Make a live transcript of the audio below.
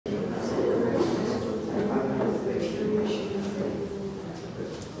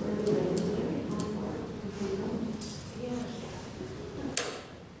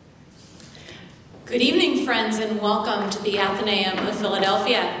Good evening, friends, and welcome to the Athenaeum of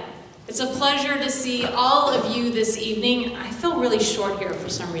Philadelphia. It's a pleasure to see all of you this evening. I feel really short here for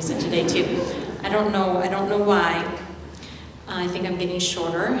some reason today, too. I don't know why. I think I'm getting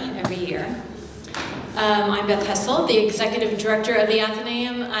shorter every year. I'm Beth Hessel, the Executive Director of the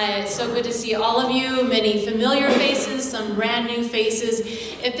Athenaeum. It's so good to see all of you, many familiar faces, some brand new faces.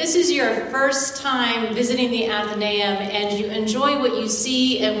 If this is your first time visiting the Athenaeum and you enjoy what you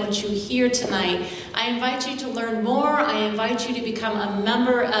see and what you hear tonight, I invite you to learn more. I invite you to become a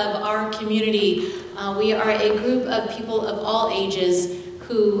member of our community. We are a group of people of all ages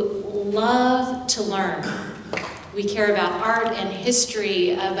who love to learn. We care about art and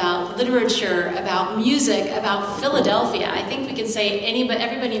history, about literature, about music, about Philadelphia. I think we can say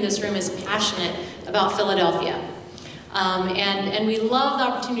everybody in this room is passionate about Philadelphia. And we love the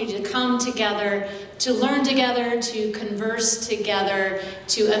opportunity to come together, to learn together, to converse together,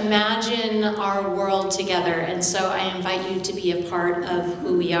 to imagine our world together. And so I invite you to be a part of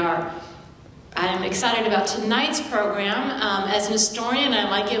who we are. I'm excited about tonight's program. As an historian, I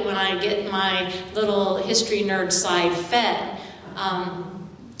like it when I get my little history nerd side fed.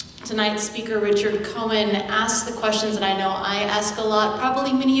 Tonight's speaker, Richard Cohen, asks the questions that I know I ask a lot,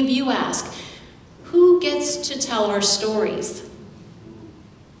 probably many of you ask. Who gets to tell our stories?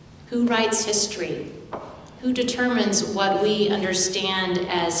 Who writes history? Who determines what we understand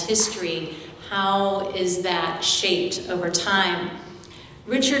as history? How is that shaped over time?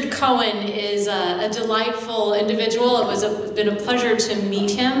 Richard Cohen is a delightful individual. It's been a pleasure to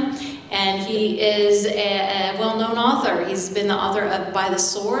meet him, and he is a well-known author. He's been the author of By the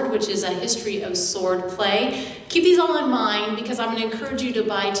Sword, which is a history of sword play. Keep these all in mind because I'm going to encourage you to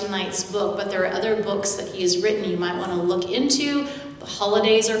buy tonight's book, but there are other books that he has written you might want to look into. The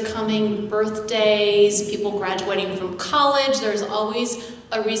holidays are coming, birthdays, people graduating from college. There's always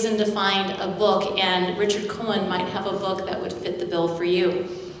a reason to find a book, and Richard Cohen might have a book that would fit the bill for you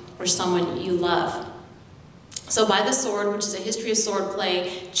or someone you love. So By the Sword, which is a history of sword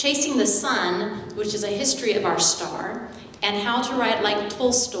play, Chasing the Sun, which is a history of our star, and How to Write Like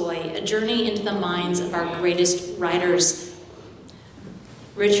Tolstoy, a journey into the minds of our greatest writers.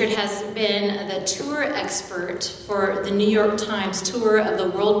 Richard has been the tour expert for the New York Times tour of the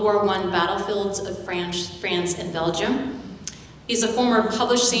World War I battlefields of France and Belgium. He's a former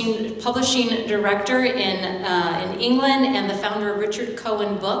publishing director in England and the founder of Richard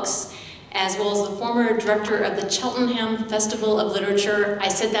Cohen Books, as well as the former director of the Cheltenham Festival of Literature. I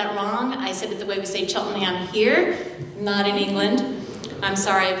said that wrong. I said it the way we say Cheltenham here, not in England. I'm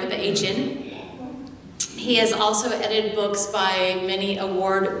sorry, I put the H in. He has also edited books by many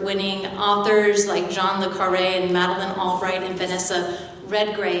award-winning authors like John le Carré and Madeleine Albright and Vanessa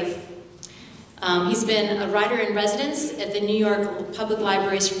Redgrave. He's been a writer-in-residence at the New York Public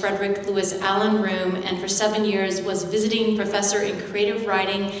Library's Frederick Lewis Allen Room, and for 7 years was visiting professor in creative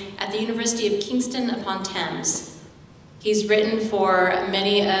writing at the University of Kingston-upon-Thames. He's written for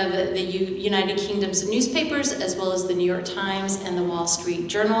many of the United Kingdom's newspapers, as well as the New York Times and the Wall Street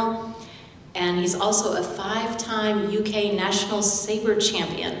Journal. And he's also a 5-time UK national saber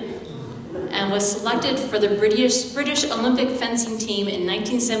champion and was selected for the British Olympic fencing team in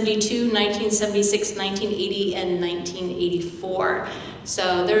 1972, 1976, 1980, and 1984.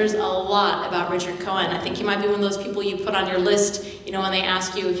 So there's a lot about Richard Cohen. I think he might be one of those people you put on your list, you know, when they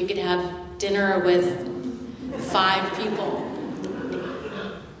ask you if you could have dinner with 5 people.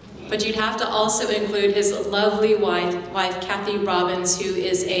 But you'd have to also include his lovely wife, Kathy Robbins, who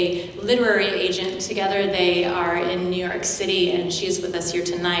is a literary agent. Together they are in New York City, and she's with us here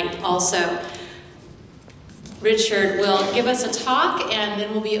tonight also. Richard will give us a talk, and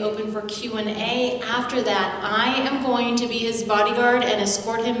then we'll be open for Q&A. After that, I am going to be his bodyguard and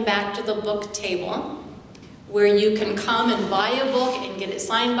escort him back to the book table, where you can come and buy a book and get it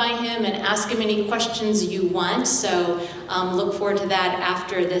signed by him and ask him any questions you want. So look forward to that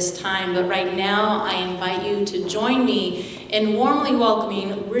after this time. But right now, I invite you to join me in warmly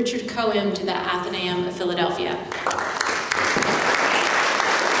welcoming Richard Cohen to the Athenaeum of Philadelphia.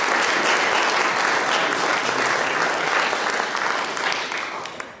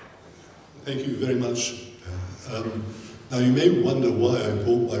 Thank you very much. Now you may wonder why I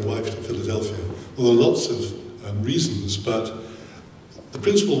brought my wife to Philadelphia. Well, there are lots of reasons, but the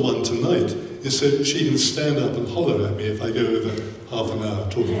principal one tonight is so that she can stand up and holler at me if I go over half an hour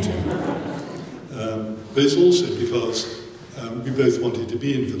talking to you. But it's also because we both wanted to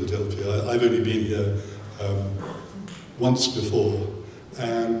be in Philadelphia. I've only been here once before,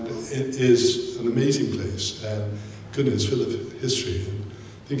 and it is an amazing place, and goodness, full of history. And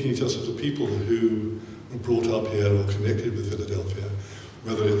thinking just of the people who were brought up here or connected with Philadelphia,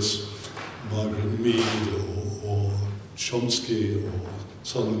 whether it's Margaret Mead or Chomsky or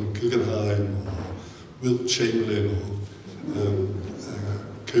Solomon Guggenheim or Wilt Chamberlain or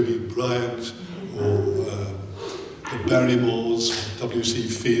Kobe Bryant or the Barrymores, W.C.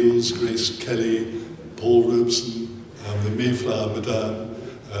 Fields, Grace Kelly, Paul Robeson, the Mayflower Madame,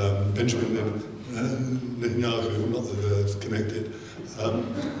 Benjamin Netanyahu, not that they're connected.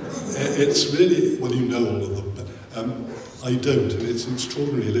 It's really, well, you know all of them, but I don't, and it's an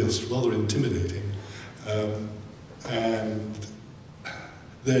extraordinary list, rather intimidating. And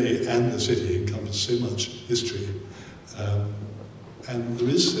they and the city encompass so much history. And there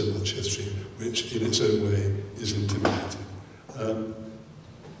is so much history, which in its own way is intimidating.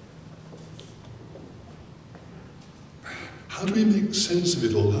 How do we make sense of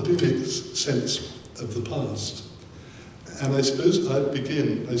it all? How do we make sense of the past? And I suppose I'd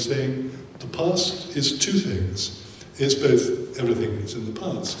begin by saying the past is two things. It's both everything that's in the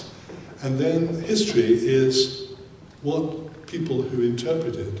past, and then history is what people who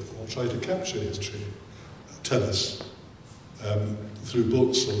interpret it or try to capture history tell us. Through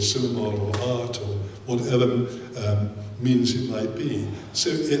books or cinema or art or whatever means it might be. So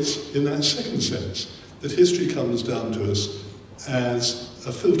it's in that second sense that history comes down to us as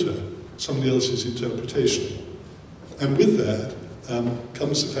a filter, somebody else's interpretation. And with that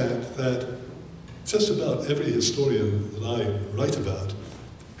comes the fact that just about every historian that I write about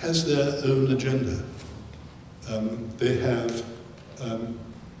has their own agenda. They have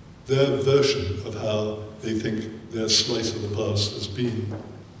their version of how they think their slice of the past has been.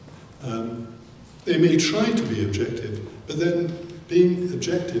 They may try to be objective, but then being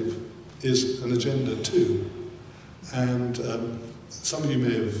objective is an agenda too. And some of you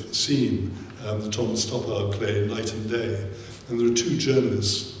may have seen the Thomas Stoppard play Night and Day, and there are two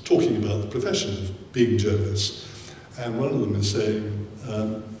journalists talking about the profession of being journalists. And one of them is saying,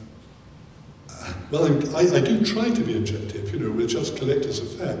 well, I do try to be objective, you know, we're just collectors of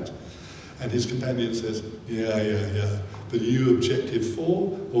fact. And his companion says, yeah, but are you objective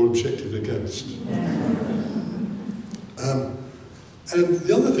for or objective against? And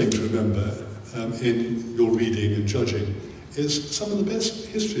the other thing to remember in your reading and judging is some of the best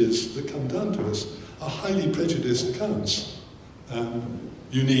histories that come down to us are highly prejudiced accounts.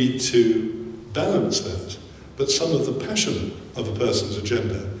 You need to balance that, but some of the passion of a person's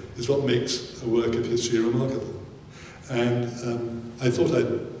agenda is what makes a work of history remarkable. And I thought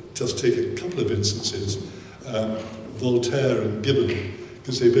I'd just take a couple of instances, Voltaire and Gibbon,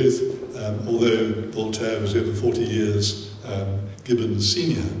 because they both, although Voltaire was over 40 years Gibbon's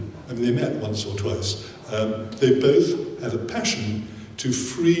senior, I mean they met once or twice, they both had a passion to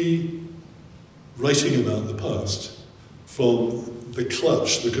free writing about the past from the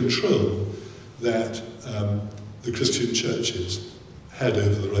clutch, the control that the Christian churches had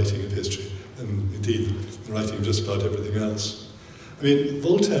over the writing of history, and indeed the writing of just about everything else. I mean,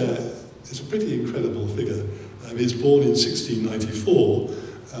 Voltaire is a pretty incredible figure. He was born in 1694,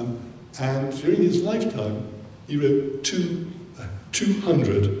 and during his lifetime, he wrote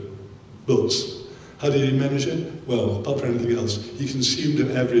 200 books. How did he manage it? Well, apart from anything else, he consumed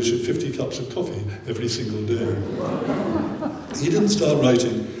an average of 50 cups of coffee every single day. He didn't start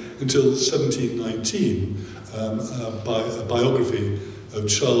writing until 1719, a biography of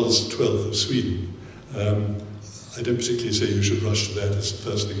Charles XII of Sweden. I don't particularly say you should rush to that as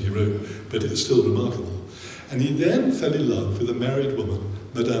the first thing he wrote, but it's still remarkable. And he then fell in love with a married woman,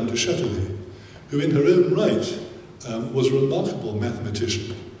 Madame de Châtelet, who in her own right was a remarkable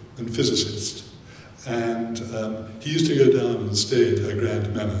mathematician and physicist. And he used to go down and stay at her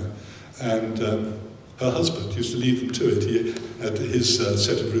grand manor, and her husband used to lead them to it. He had his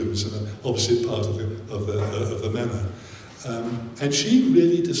set of rooms in the opposite part of the manor. And she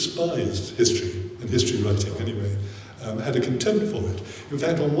really despised history, and history writing anyway, had a contempt for it. In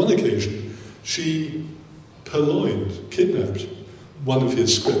fact, on one occasion, she purloined, kidnapped one of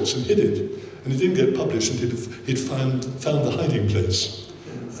his scripts and hid it. And it didn't get published until he'd found the hiding place.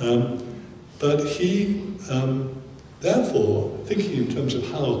 But he, therefore, thinking in terms of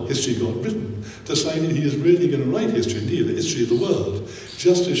how history got written, decided he was really going to write history, indeed the history of the world,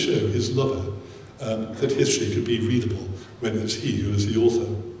 just to show his lover that history could be readable when it's he who is the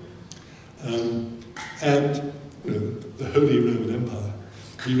author. And you know, the Holy Roman Empire,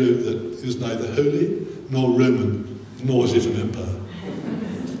 he wrote that it was neither holy nor Roman, nor is it an empire.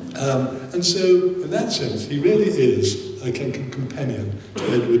 And so, in that sense, he really is a companion to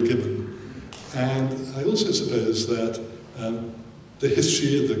Edward Gibbon. And I also suppose that the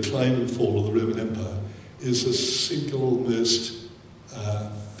history of the climb and fall of the Roman Empire is the single most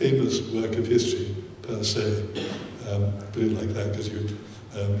famous work of history, per se. Put it like that, because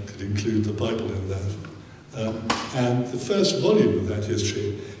could include the Bible in that. And the first volume of that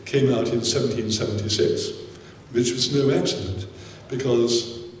history came out in 1776, which was no accident,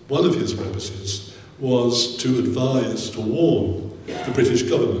 because one of his purposes was to advise, to warn the British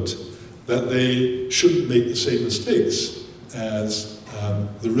government that they shouldn't make the same mistakes as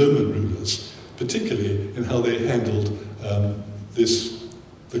the Roman rulers, particularly in how they handled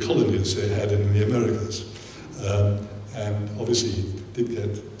the colonies they had in the Americas. And obviously didn't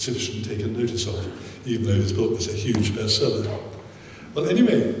get sufficient taken notice of, even though his book was a huge bestseller. Well,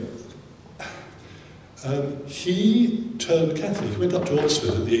 anyway, he turned Catholic. He went up to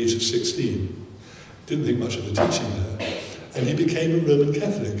Oxford at the age of 16. Didn't think much of the teaching there. And he became a Roman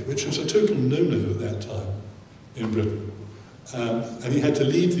Catholic, which was a total no-no at that time in Britain. And he had to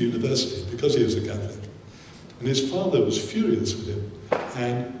leave the university because he was a Catholic. And his father was furious with him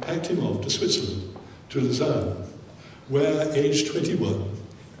and packed him off to Switzerland, to Lausanne, where, aged 21,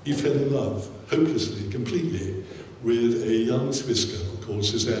 he fell in love, hopelessly, completely, with a young Swiss girl called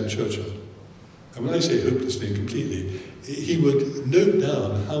Suzanne Churchill. And when I say hopelessly and completely, he would note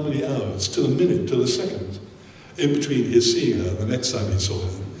down how many hours, to the minute, to the second, in between his seeing her and the next time he saw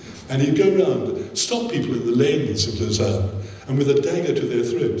her. And he'd go round, stop people in the lanes of Lausanne, and with a dagger to their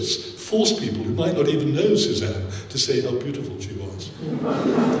throats, force people who might not even know Suzanne to say how beautiful she was.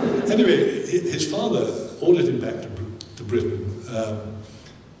 Anyway, his father ordered him back to Britain,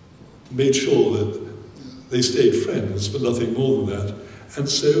 made sure that they stayed friends, but nothing more than that. And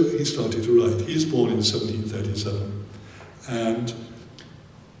so he started to write. He was born in 1737. And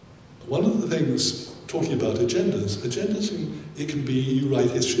one of the things, talking about agendas, it can be you write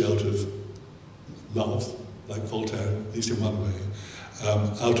history out of love, like Voltaire, at least in one way,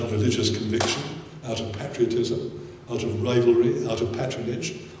 out of religious conviction, out of patriotism, out of rivalry, out of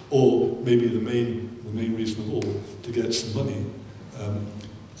patronage, or maybe the main reason of all, to get some money.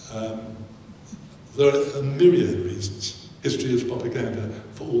 There are a myriad of reasons. History is propaganda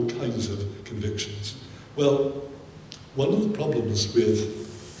for all kinds of convictions. Well, one of the problems with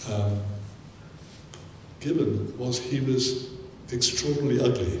Gibbon was he was extraordinarily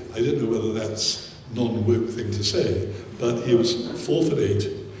ugly. I don't know whether that's a non-woke thing to say, but he was 4'8",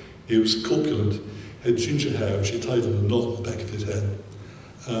 he was corpulent, had ginger hair, which he tied in a knot in the back of his head.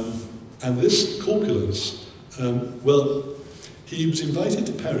 And this corpulence, well, he was invited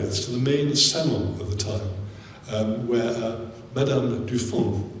to Paris, to the main salon of the time, where Madame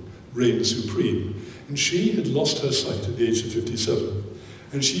Dufont reigned supreme. And she had lost her sight at the age of 57.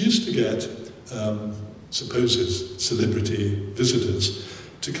 And she used to get supposed celebrity visitors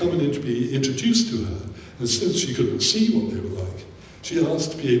to come and to be introduced to her. And since she couldn't see what they were like, she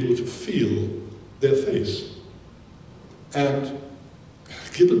asked to be able to feel their face. And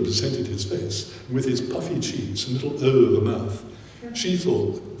Gibbon presented his face, and with his puffy cheeks and little O of a mouth, she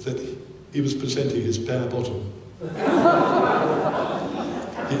thought that he was presenting his bare bottom.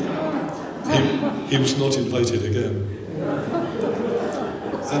 He was not invited again.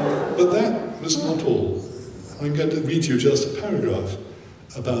 But that was not all. I'm going to read you just a paragraph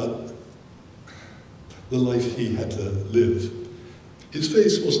about the life he had to live. His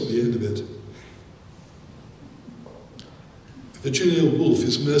face wasn't the end of it. Virginia Woolf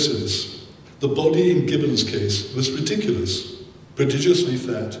is merciless. The body in Gibbon's case was ridiculous, prodigiously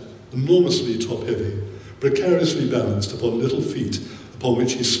fat, enormously top-heavy, precariously balanced upon little feet upon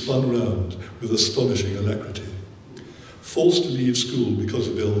which he spun round with astonishing alacrity. Forced to leave school because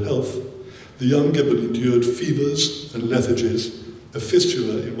of ill health, the young Gibbon endured fevers and lethargies, a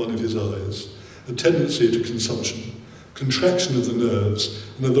fistula in one of his eyes, a tendency to consumption, contraction of the nerves,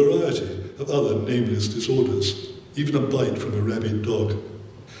 and a variety of other nameless disorders, even a bite from a rabid dog.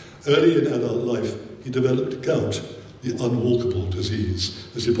 Early in adult life, he developed gout, the unwalkable disease,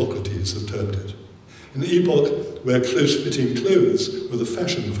 as Hippocrates had termed it. In the epoch where close-fitting clothes were the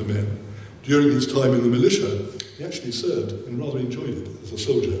fashion for men, during his time in the militia, he actually served and rather enjoyed it as a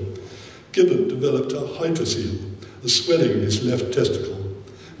soldier. Gibbon developed a hydrocele, a swelling in his left testicle,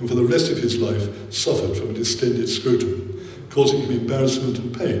 and for the rest of his life suffered from a distended scrotum, causing him embarrassment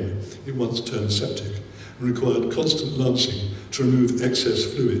and pain. It once turned septic and required constant lancing to remove excess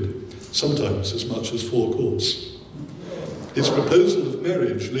fluid, sometimes as much as 4 quarts. His proposal of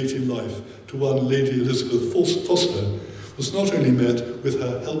marriage late in life to one Lady Elizabeth Foster was not only met with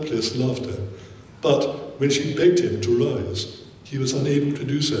her helpless laughter, but when she begged him to rise, he was unable to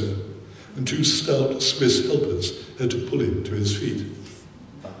do so, and 2 stout Swiss helpers had to pull him to his feet.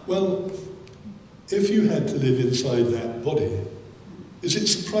 Well, if you had to live inside that body, is it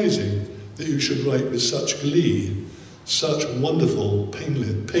surprising that you should write with such glee, such wonderful,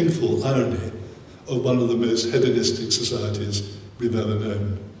 painful irony of one of the most hedonistic societies we've ever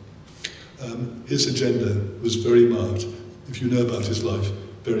known. His agenda was very marked. If you know about his life,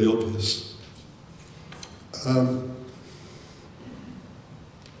 very obvious.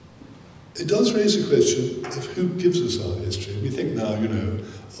 It does raise a question of who gives us our history. We think now, you know,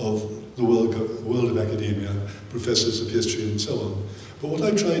 of the world of academia, professors of history and so on. But what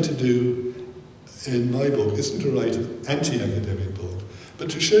I try to do in my book isn't to write an anti-academic book, but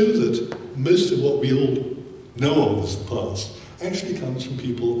to show that most of what we all know of as the past actually comes from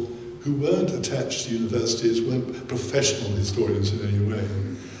people who weren't attached to universities, weren't professional historians in any way.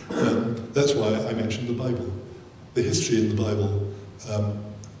 That's why I mentioned the Bible. The history in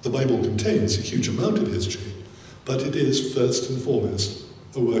the Bible contains a huge amount of history, but it is first and foremost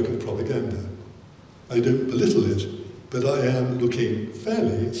a work of propaganda. I don't belittle it, but I am looking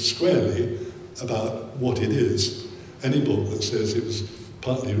fairly squarely about what it is. Any book that says it was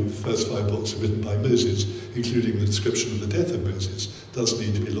partly the first 5 books were written by Moses, including the description of the death of Moses, does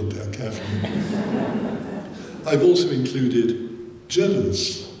need to be looked at carefully. I've also included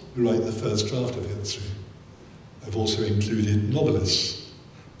journalists who write the first draft of history. I've also included novelists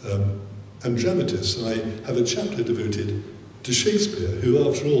and dramatists, and I have a chapter devoted to Shakespeare, who,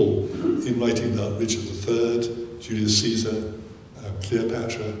 after all, in writing about Richard III, Julius Caesar,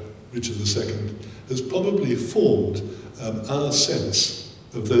 Cleopatra, Richard II, has probably formed our sense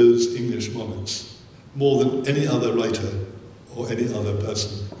of those English monarchs more than any other writer or any other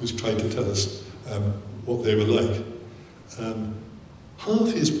person who's tried to tell us what they were like.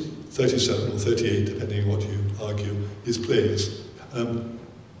 Half his 37 or 38, depending on what you argue, his plays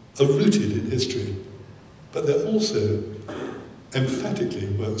are rooted in history, but they're also emphatically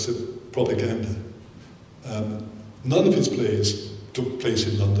works of propaganda. None of his plays took place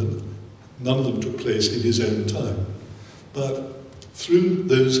in London, none of them took place in his own time, but through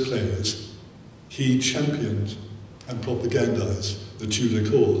those plays he championed and propagandized the Tudor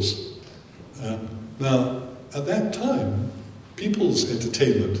cause. Now, at that time, people's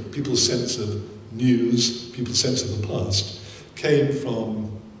entertainment, people's sense of news, people's sense of the past, came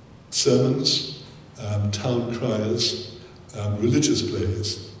from sermons, town criers, religious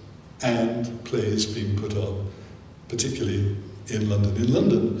plays, and plays being put on, particularly in London. In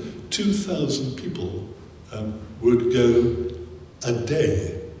London, 2,000 people would go a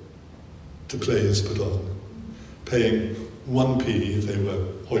day to plays put on, paying 1p if they were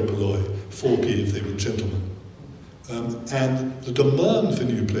hoi polloi, 4p if they were gentlemen. And the demand for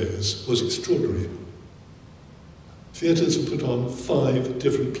new plays was extraordinary. Theatres would put on 5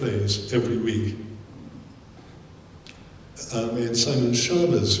 different plays every week. In Simon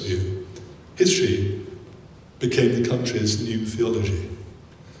Sharma's view, history became the country's new theology.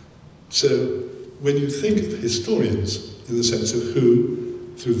 So when you think of historians in the sense of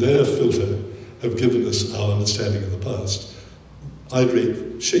who, through their filter, have given us our understanding of the past, I'd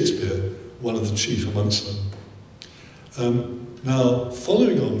rate Shakespeare one of the chief amongst them. Now,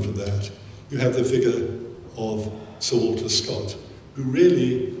 following on from that, you have the figure of Sir Walter Scott, who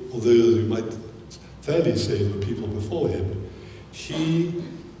really, although you might fairly say there were people before him, he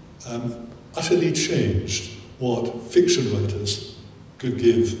utterly changed what fiction writers could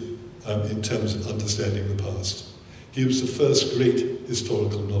give in terms of understanding the past. He was the first great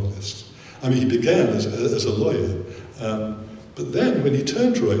historical novelist. I mean, he began as a lawyer, but then when he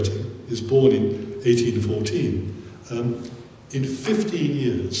turned to writing, he was born in 1814, in 15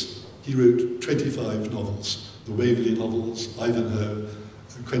 years he wrote 25 novels. The Waverley novels, Ivanhoe,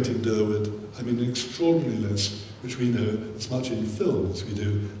 Quentin Durward, I mean an extraordinary list, which we know as much in film as we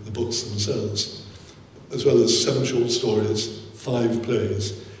do the books themselves, as well as 7 short stories, 5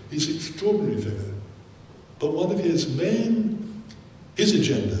 plays. He's an extraordinary figure. But one of his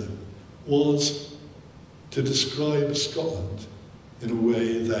agenda was to describe Scotland in a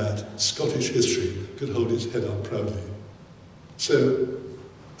way that Scottish history could hold its head up proudly. So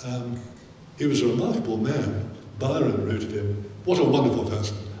he was a remarkable man. Byron wrote of him, what a wonderful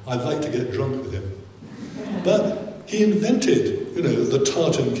person, I'd like to get drunk with him. But he invented, you know, the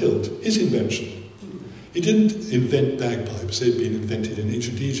tartan kilt, his invention. He didn't invent bagpipes, they'd been invented in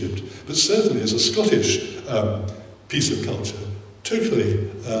ancient Egypt, but certainly as a Scottish piece of culture, totally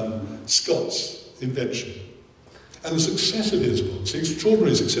Scots invention. And the success of his books, the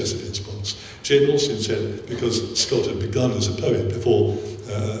extraordinary success of his books, Jane Austen said, because Scott had begun as a poet before,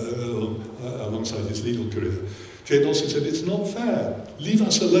 alongside his legal career, Jane Austen said, it's not fair, leave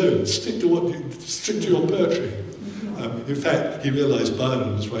us alone, stick to your poetry. In fact, he realised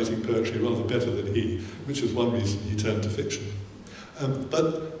Byron was writing poetry rather better than he, which was one reason he turned to fiction.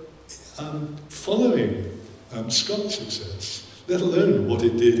 But following Scott's success, let alone what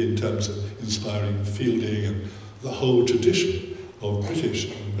it did in terms of inspiring Fielding and the whole tradition, of British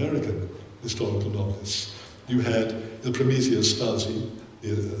and American historical novelists. You had the Prometheus Stasi,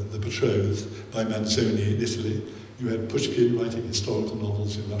 the Betrothed, by Manzoni in Italy. You had Pushkin writing historical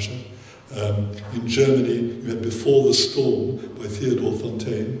novels in Russia. In Germany, you had Before the Storm by Theodore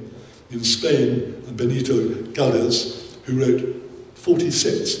Fontaine. In Spain, Benito Galles, who wrote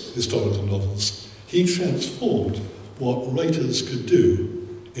 46 historical novels. He transformed what writers could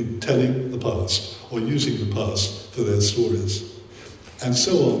do in telling the past, or using the past for their stories. And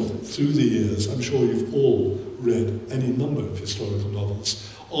so on through the years. I'm sure you've all read any number of historical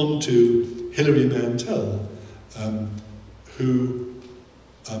novels. On to Hilary Mantel, who,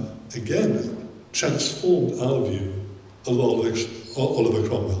 again, transformed our view of Oliver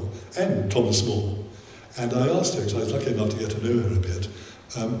Cromwell and Thomas More. And I asked her, because I was lucky enough to get to know her a bit,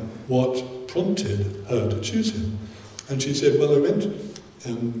 what prompted her to choose him. And she said, well, I went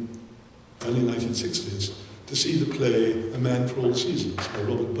in early 1960s to see the play A Man for All Seasons by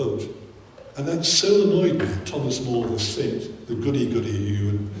Robert Bolt. And that so annoyed me, Thomas More, the saint, the goody-goody you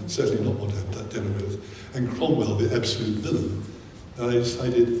would certainly not want to have that dinner with, and Cromwell, the absolute villain, that I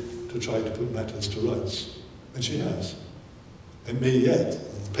decided to try to put matters to rights. And she has. It may yet,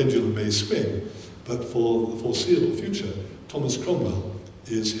 the pendulum may swing, but for the foreseeable future, Thomas Cromwell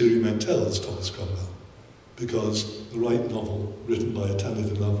is Hilary Mantel's Thomas Cromwell, because the right novel, written by a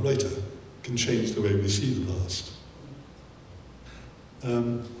talented enough writer, can change the way we see the past.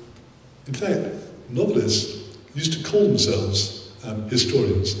 In fact, novelists used to call themselves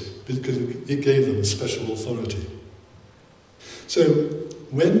historians because it gave them a special authority. So,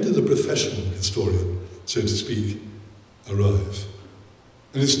 when did the professional historian, so to speak, arrive?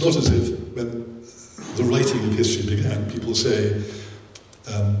 And it's not as if when the writing of history began, people say,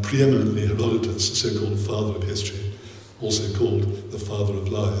 preeminently Herodotus, the so-called father of history, also called the father of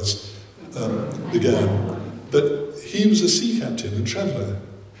lies, began. But he was a sea captain and traveller.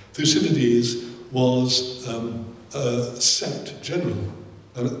 Thucydides was a sacked general,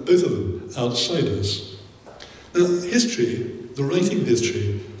 and both of them outsiders. Now, history, the writing of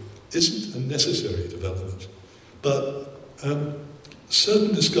history, isn't a necessary development, but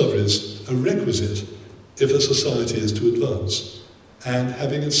certain discoveries are requisite if a society is to advance, and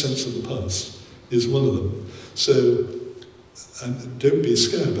having a sense of the past is one of them. So, and don't be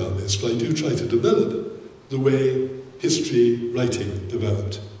scared about this, but I do try to develop the way history writing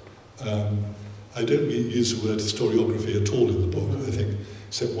developed. I don't use the word historiography at all in the book, I think,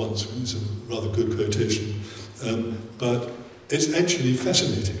 except once, it's a rather good quotation. But it's actually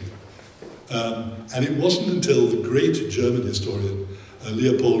fascinating. And it wasn't until the great German historian,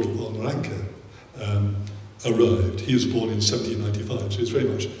 Leopold von Ranke, arrived. He was born in 1795, so he's very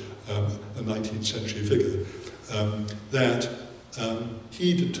much a 19th century figure, that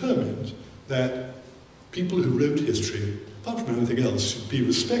he determined that people who wrote history, apart from anything else, should be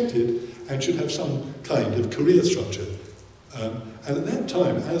respected and should have some kind of career structure. And at that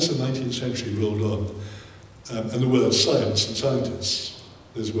time, as the 19th century rolled on, and the words science and scientists,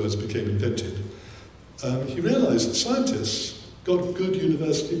 those words became invented, he realized that scientists got good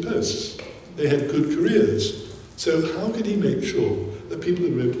university posts. They had good careers. So how could he make sure that people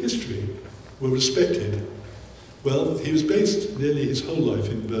who wrote history were respected? Well, he was based nearly his whole life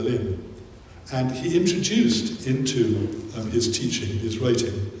in Berlin. And he introduced into his teaching, his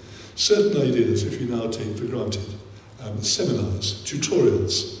writing, certain ideas which we now take for granted. Seminars,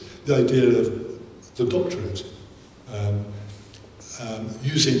 tutorials, the idea of the doctorate,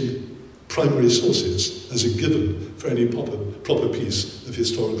 using primary sources as a given for any proper piece of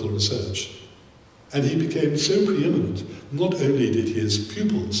historical research. And he became so preeminent, not only did his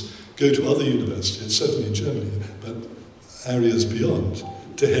pupils go to other universities, certainly in Germany, but areas beyond,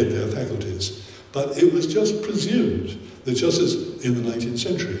 to head their faculties, but it was just presumed that just as in the 19th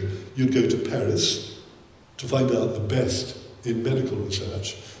century, you'd go to Paris to find out the best in medical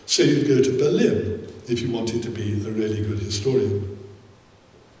research, so you'd go to Berlin if you wanted to be a really good historian.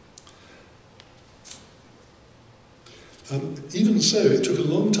 Even so, it took a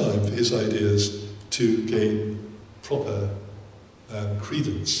long time for his ideas to gain proper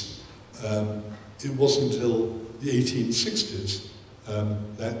credence. It wasn't until the 1860s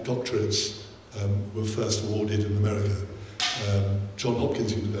that doctorates were first awarded in America. Johns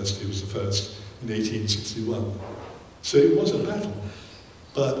Hopkins University was the first in 1861. So it was a battle.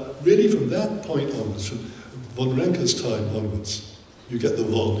 But really from that point onwards, from von Ranke's time onwards, you get the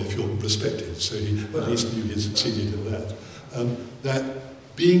von if you're respected, so he at least knew he succeeded in that. That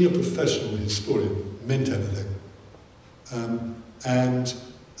being a professional historian meant anything.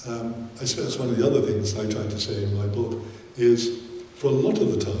 I suppose one of the other things I tried to say in my book is, for a lot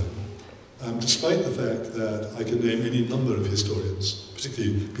of the time, despite the fact that I can name any number of historians,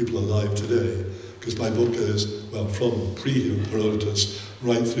 particularly people alive today, because my book goes, well, from pre-Herodotus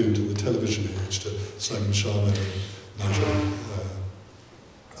right through to the television age, to Simon Sharma and Nigel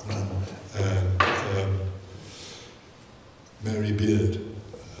and Mary Beard.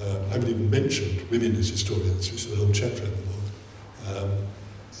 I haven't even mentioned women as historians, which is a whole chapter in the book.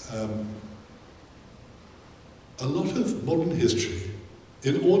 A lot of modern history,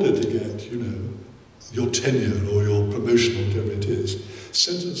 in order to get, your tenure or your promotion or whatever it is,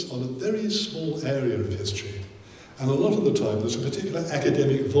 centres on a very small area of history. And a lot of the time there's a particular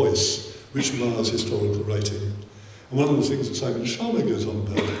academic voice which mars historical writing. And one of the things that Simon Sharma goes on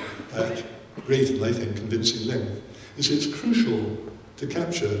about at great and I think convincing length is it's crucial to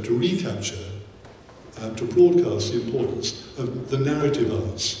capture, to recapture, to broadcast the importance of the narrative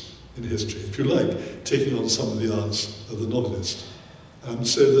arts in history, if you like, taking on some of the arts of the novelist.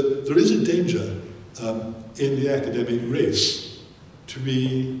 So that there is a danger in the academic race to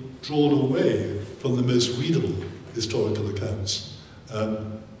be drawn away from the most readable historical accounts.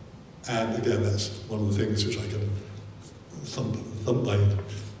 And again, that's one of the things which I can thump my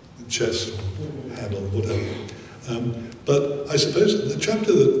chest or hand on, whatever. But I suppose the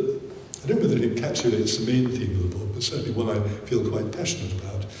chapter that, I don't know whether it encapsulates the main theme of the book, but certainly one I feel quite passionate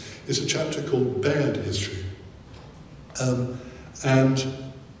about, is a chapter called Bad History.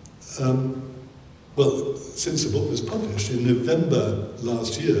 Well, since the book was published in November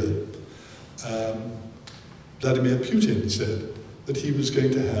last year, Vladimir Putin said that he was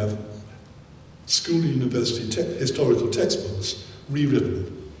going to have school university historical textbooks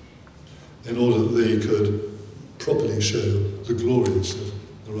rewritten in order that they could properly show the glories of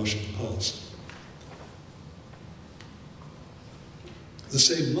the Russian past. The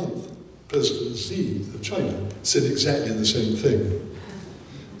same month, President Xi of China said exactly the same thing.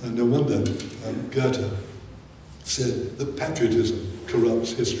 And no wonder Goethe said that patriotism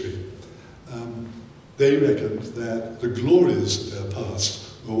corrupts history. They reckoned that the glories of their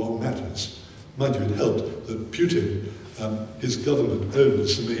past were what matters. Mind you, it helped that Putin, his government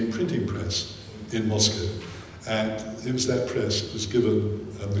owns the main printing press in Moscow, and it was that press that was given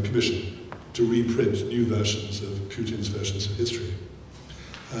the commission to reprint new versions of Putin's versions of history.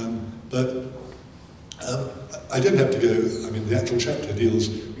 But I don't have to go, I mean, the actual chapter deals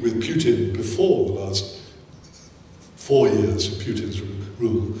with Putin before the last 4 years of Putin's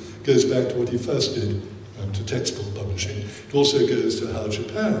rule. It goes back to what he first did to textbook publishing. It also goes to how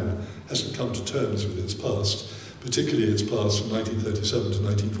Japan hasn't come to terms with its past, particularly its past from 1937 to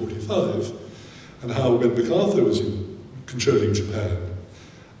 1945, and how when MacArthur was controlling Japan,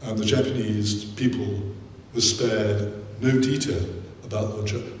 the Japanese people were spared no detail about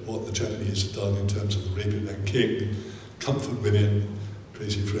what the Japanese had done in terms of the rape of Nanking, comfort women,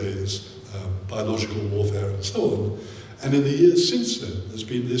 crazy phrase, biological warfare, and so on. And in the years since then, there's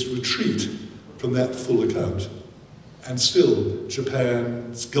been this retreat from that full account. And still,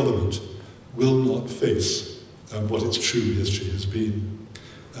 Japan's government will not face what its true history has been.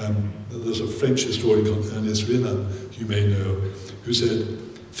 There's a French historian called Ernest Renan, you may know, who said,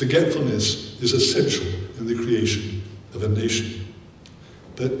 "Forgetfulness is essential in the creation of a nation."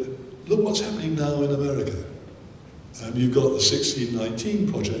 But look what's happening now in America. You've got the 1619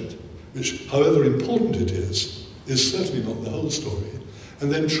 project, which, however important it is certainly not the whole story.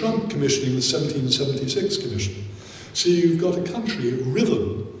 And then Trump commissioning the 1776 Commission. So you've got a country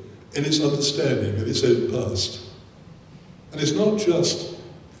riven in its understanding of its own past. And it's not just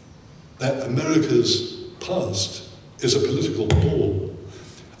that America's past is a political ball.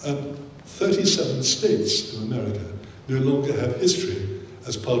 37 states in America no longer have history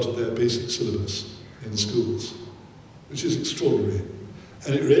as part of their basic syllabus in schools, which is extraordinary.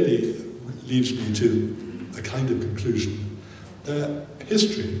 And it really leads me to a kind of conclusion that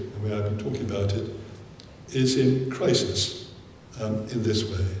history, the way I've been talking about it, is in crisis in this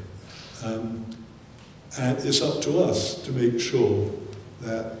way. And it's up to us to make sure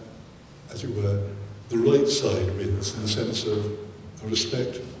that, as it were, the right side wins in the sense of a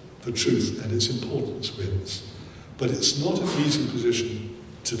respect for truth and its importance wins. But it's not an easy position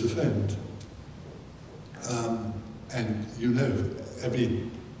to defend. And you know, every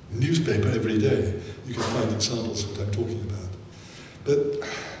newspaper, every day, you can find examples of what I'm talking about. But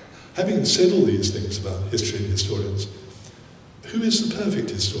having said all these things about history and historians, who is the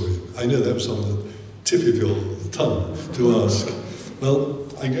perfect historian? I know that was on the tip of your tongue to ask. Well,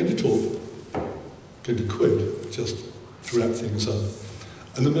 I'm going to quote, just to wrap things up,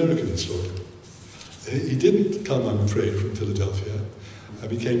 an American historian. He didn't come, I'm afraid, from Philadelphia.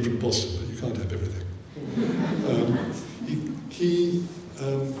 He came from Boston, but you can't have everything. He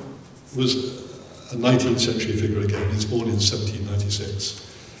was a 19th century figure again. He's born in 1796.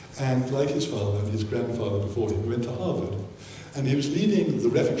 And like his father and his grandfather before him, he went to Harvard. And he was leaving the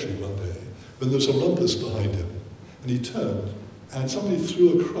refectory one day when there was a rumpus behind him. And he turned, and somebody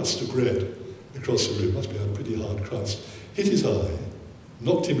threw a crust of bread across the room. Must be a pretty hard crust. Hit his eye,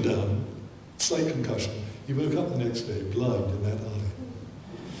 knocked him down, slight concussion. He woke up the next day blind in that eye.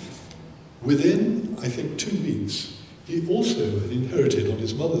 Within, I think, 2 weeks, he also had inherited on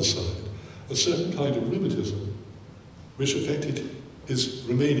his mother's side a certain kind of rheumatism which affected his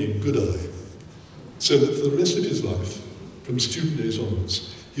remaining good eye, so that for the rest of his life, from student days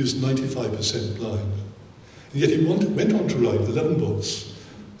onwards, he was 95% blind. And yet he went on to write 11 books,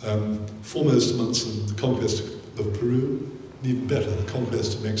 foremost amongst them The Conquest of Peru, and even better, The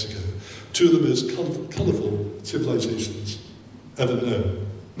Conquest of Mexico, 2 of the most colourful civilizations ever known,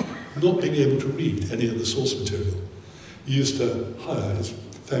 not being able to read any of the source material. He used to hire, his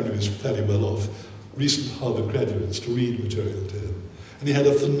family was fairly well off, recent Harvard graduates to read material to him. And he had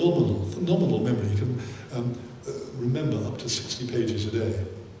a phenomenal memory. He can remember up to 60 pages a day.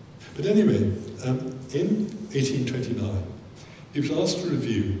 But anyway, in 1829, he was asked to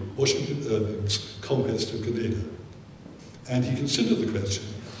review Washington Irving's Conquest of Grenada. And he considered the question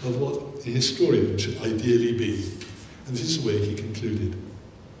of what a historian should ideally be. And this is the way he concluded.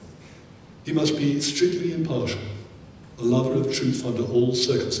 He must be strictly impartial, a lover of truth under all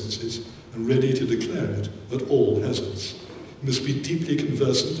circumstances, and ready to declare it at all hazards. He must be deeply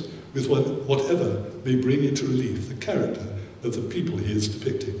conversant with whatever may bring into relief the character of the people he is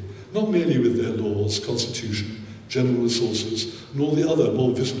depicting, not merely with their laws, constitution, general resources, and all the other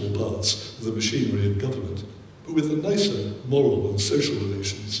more visible parts of the machinery of government, but with the nicer moral and social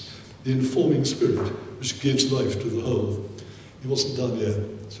relations, the informing spirit which gives life to the whole. He wasn't done yet,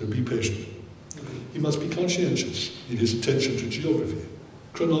 so be patient. He must be conscientious in his attention to geography,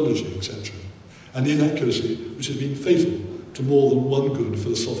 chronology, etc., and inaccuracy which has been fatal to more than one good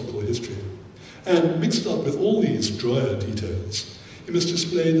philosophical history. And mixed up with all these drier details, he must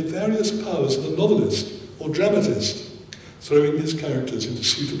display the various powers of a novelist or dramatist, throwing his characters into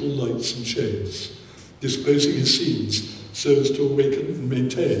suitable lights and shades, disposing his scenes so as to awaken and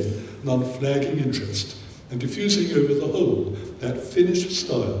maintain an unflagging interest, and diffusing over the whole that finished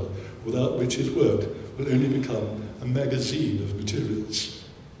style without which his work will only become a magazine of materials.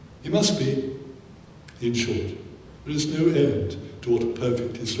 He must be, in short, there is no end to what a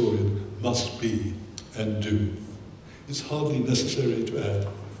perfect historian must be and do. It's hardly necessary to add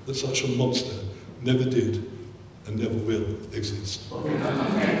that such a monster never did and never will exist.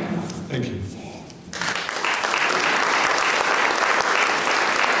 Thank you.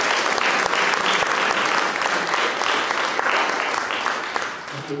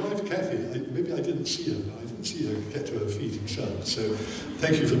 My wife, Kathy, maybe I didn't see her. I didn't see her get to her feet and shout. So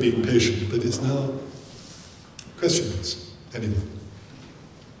thank you for being patient. But it's now questions. Anyone?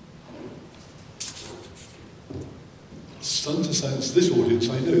 Sun to science. This audience,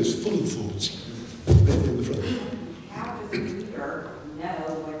 I know, is full of fools. Men in the front. How does the reader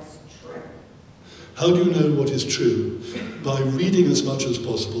know what's true? How do you know what is true? By reading as much as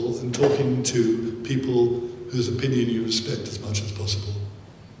possible and talking to people whose opinion you respect as much as possible.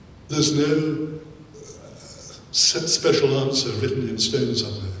 There's no special answer written in stone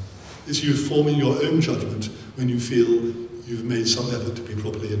somewhere. It's you forming your own judgment when you feel you've made some effort to be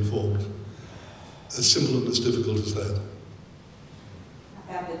properly informed. As simple and as difficult as that.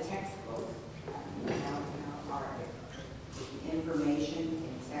 About the textbooks, how are the information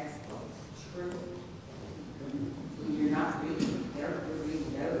in textbooks true? You're not reading, they're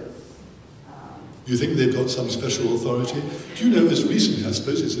reading those. You think they've got some special authority? Do you know, as recently, I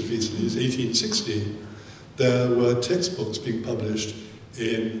suppose it's as recently as 1860, there were textbooks being published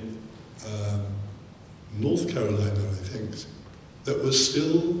in North Carolina, I think, that were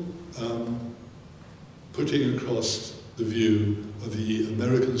still putting across the view of the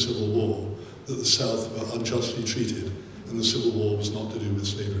American Civil War that the South were unjustly treated and the Civil War was not to do with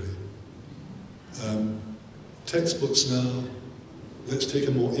slavery. Textbooks now, let's take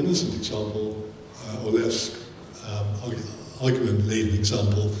a more innocent example, or less argument-laden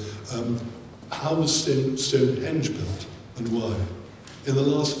example. How was Stonehenge built and why? In the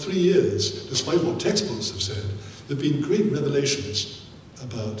last 3 years, despite what textbooks have said, there have been great revelations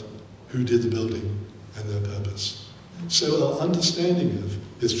about who did the building and their purpose. So our understanding of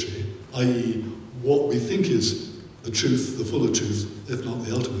history, i.e. what we think is the truth, the fuller truth, if not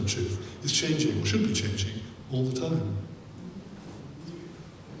the ultimate truth, is changing, or should be changing, all the time.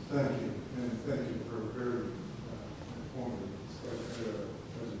 Thank you, and thank you for a very informative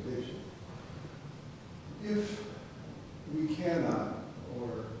presentation. If we cannot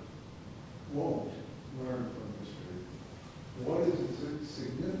or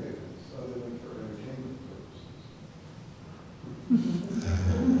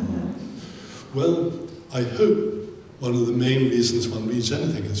Well, I hope one of the main reasons one reads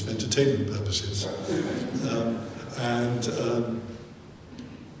anything is for entertainment purposes.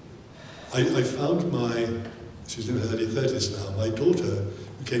 I found she's in her early 30s now, my daughter,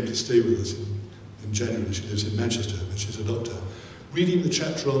 who came to stay with us in January, she lives in Manchester, but she's a doctor, reading the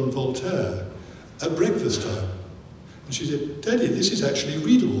chapter on Voltaire at breakfast time. And she said, "Daddy, this is actually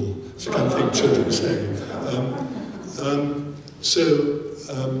readable." It's the kind of thing children say.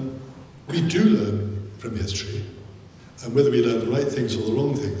 We do learn from history, and whether we learn the right things or the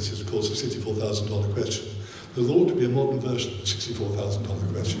wrong things is, of course, a $64,000 question. There ought to be a modern version of the $64,000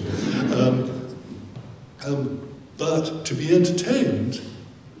 question. But to be entertained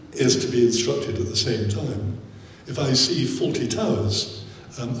is to be instructed at the same time. If I see faulty towers,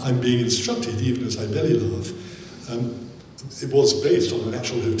 I'm being instructed even as I belly laugh. It was based on an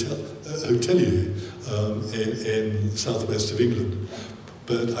actual hotelier in the southwest of England.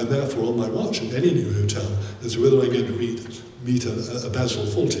 But I'm therefore on my watch at any new hotel as to whether I'm going to meet a Basil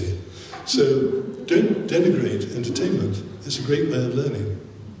Fawlty. So don't denigrate entertainment. It's a great way of learning.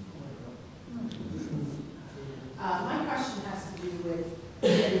 My question has to do with a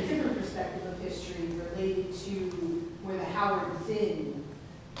different perspective of history related to where the Howard Zinn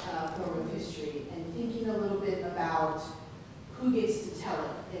form of history, and thinking a little bit about who gets to tell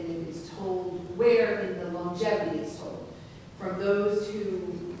it, and if it's told, where in the longevity it's told, from those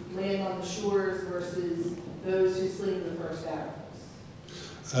who land on the shores versus those who sling the first arrows.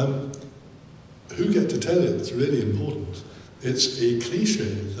 Who get to tell it is really important. It's a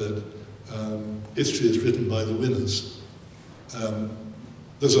cliche that history is written by the winners.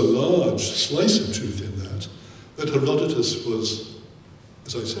 There's a large slice of truth in that, but Herodotus was,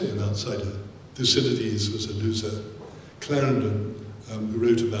 as I say, an outsider. Thucydides was a loser. Clarendon, who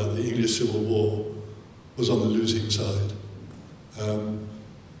wrote about the English Civil War, was on the losing side. And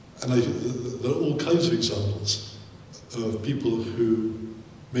there are all kinds of examples of people who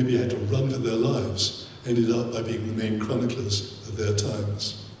maybe had to run for their lives, ended up by being the main chroniclers of their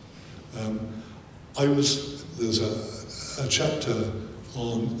times. There's a chapter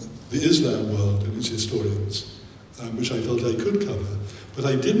on the Islam world and its historians, which I felt I could cover, but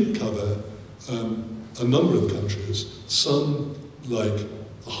I didn't cover a number of countries, some like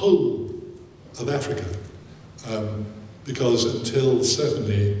the whole of Africa, because until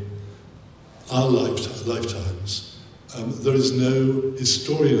certainly our lifetimes, there is no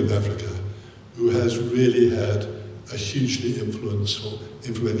historian of Africa who has really had a hugely influential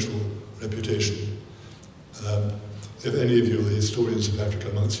reputation. If any of you are historians of Africa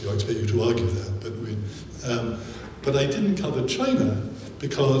amongst you, I expect you to argue that. But I didn't cover China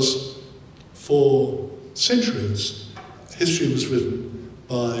because for centuries, history was written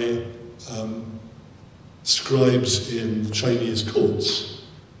by scribes in Chinese courts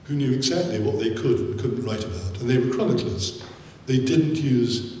who knew exactly what they could and couldn't write about, and they were chroniclers. They didn't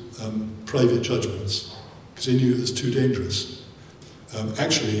use private judgments because they knew it was too dangerous.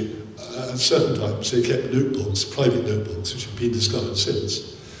 Actually, at certain times they kept notebooks, private notebooks, which have been discovered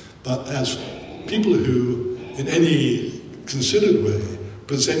since. But as people who, in any considered way,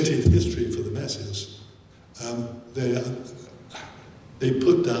 presented history for the masses, they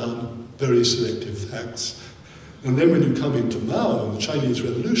put down very selective facts. And then when you come into Mao and the Chinese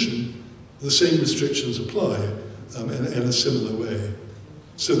Revolution, the same restrictions apply in a similar way.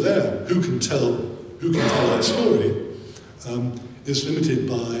 So there, who can tell that story is limited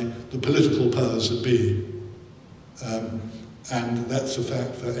by the political powers that be. And that's a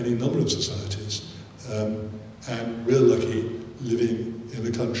fact for any number of societies. And we're lucky living in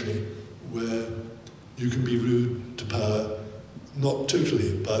a country where you can be rude to power, not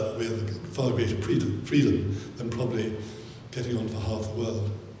totally, but with far greater freedom than probably getting on for half the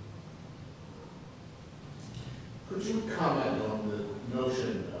world. Could you comment on the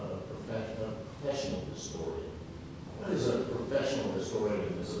notion of a professional historian? What is a professional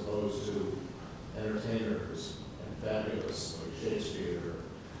historian as opposed to entertainers and fabulists like Shakespeare,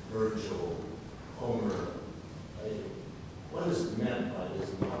 Virgil, Homer? What is meant by this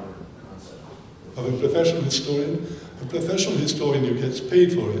modern concept? Of a professional historian? A professional historian who gets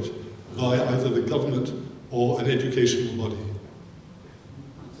paid for it by either the government or an educational body.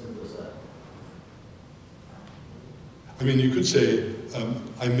 Simple as that. I mean, you could say,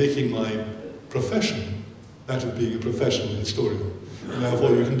 I'm making my profession that of being a professional historian. And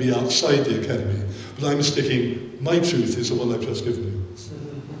therefore, you can be outside the academy. But I'm sticking, my truth is the one I've just given you.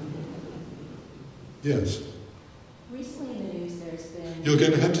 Yes? Recently in the news, there's been... You're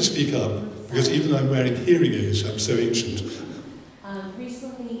going to have to speak up, because even I'm wearing hearing aids, I'm so ancient.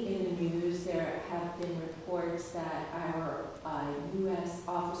 Recently in the news, there have been reports that our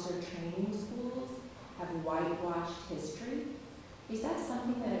officer training schools have whitewashed history. Is that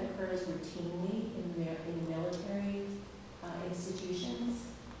something that occurs routinely in military institutions?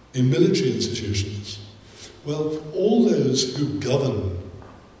 In military institutions? Well, all those who govern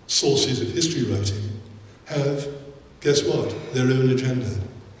sources of history writing have, guess what, their own agenda.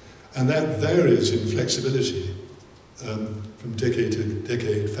 And that varies in flexibility from decade to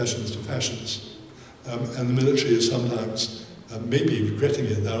decade, fashions to fashions. And the military is sometimes, maybe regretting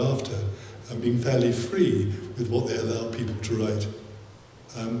it thereafter, being fairly free with what they allow people to write.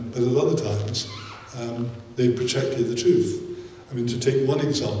 But at other times, they've protected the truth. I mean, to take one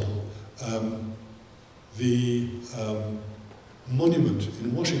example, the monument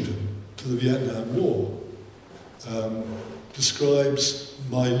in Washington to the Vietnam War describes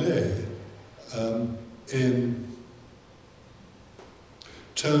My Lai in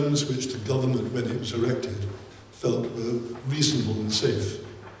terms which the government, when it was erected, felt were reasonable and safe.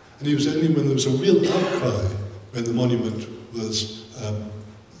 And it was only when there was a real outcry, when the monument was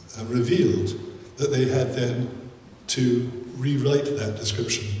revealed, that they had then to rewrite that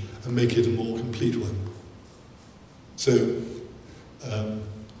description and make it a more complete one. So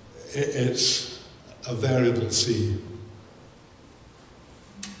it's a variable sea.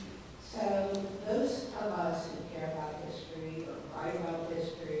 So those of us who care about history or write about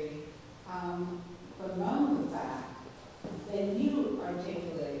history, bemoan the fact that you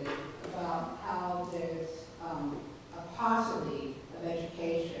articulated about how there's a paucity of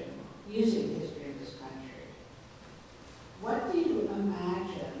education using history in this country. What do you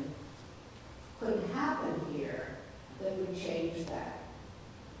imagine could happen here that would change that?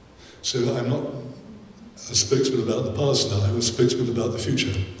 So I'm not a spokesman about the past now, I'm a spokesman about the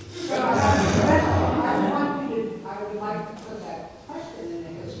future. I would like to put that question in a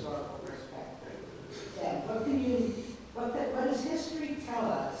historical perspective. Then, what does history tell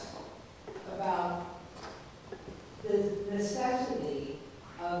us about the necessity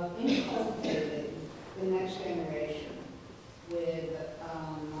of inculcating the next generation with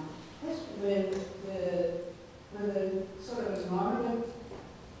the sort of normative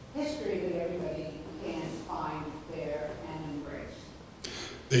history that everybody can find there and embrace?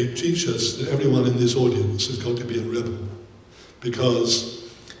 They teach us that everyone in this audience has got to be a rebel,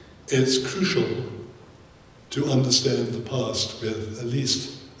 because it's crucial to understand the past with at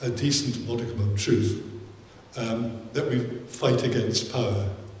least a decent modicum of truth, that we fight against power,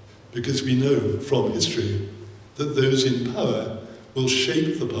 because we know from history that those in power will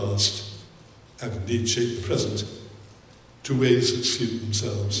shape the past, and indeed shape the present, to ways that suit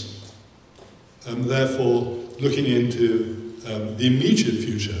themselves. Therefore, looking into the immediate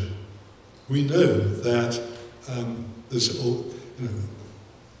future, we know that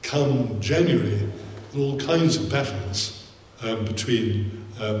come January, there are all kinds of battles between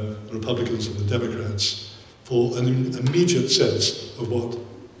the Republicans and the Democrats for an immediate sense of what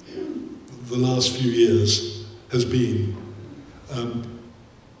the last few years has been.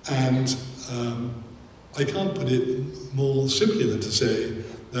 I can't put it more simply than to say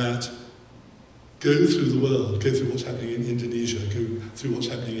that go through the world, go through what's happening in Indonesia, go through what's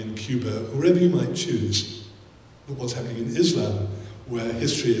happening in Cuba, wherever you might choose, but what's happening in Islam, where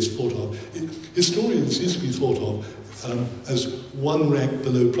history is thought of. Historians used to be thought of as one rank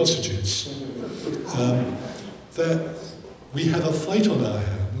below prostitutes. That we have a fight on our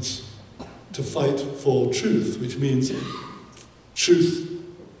hands to fight for truth, which means truth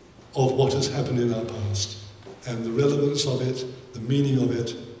of what has happened in our past, and the relevance of it, the meaning of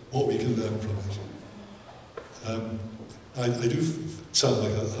it, what we can learn from it. I do sound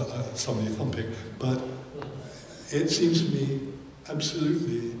like somebody thumping, but it seems to me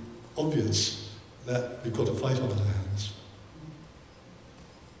absolutely obvious that we've got a fight on our hands.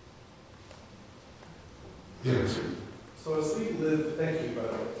 Yes? So as we live, thank you, by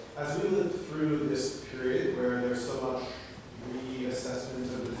the way, as we live through this period where there's so much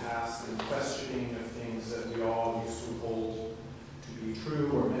reassessment of the past and questioning of things that we all used to hold to be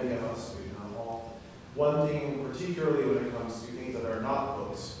true, or many of us, maybe not all. One thing, particularly when it comes to things that are not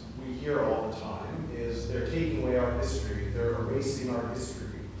books, we hear all the time is they're taking away our history, they're erasing our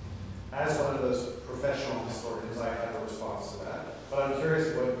history. As one of those professional historians, I have a response to that, but I'm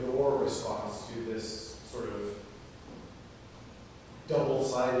curious what your response to this sort of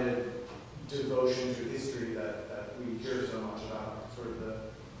double-sided devotion to history that we hear so much about, sort of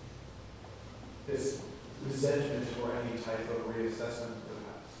this resentment for any type of reassessment of the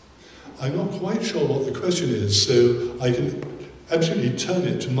past. I'm not quite sure what the question is, so I can absolutely turn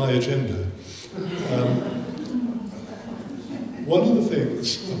it to my agenda. One of the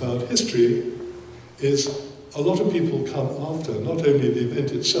things about history is a lot of people come after not only the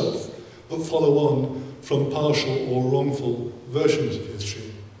event itself, but follow on from partial or wrongful versions of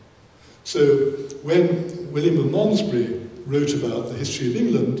history. So when William of Malmesbury wrote about the history of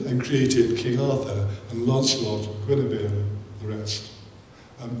England and created King Arthur and Lancelot, Guinevere and the rest,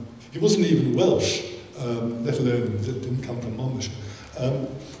 he wasn't even Welsh, let alone didn't come from Monmouthshire.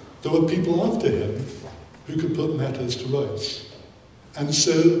 There were people after him who could put matters to rights. And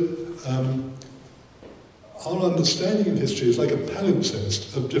so our understanding of history is like a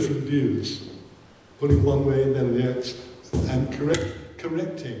palimpsest of different views, putting one way and then the next, and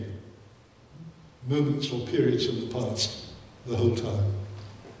correcting moments or periods of the past the whole time.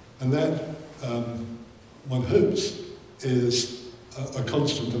 And that, one hopes, is a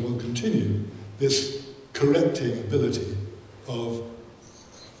constant and will continue, this correcting ability of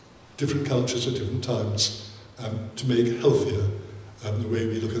different cultures at different times to make healthier the way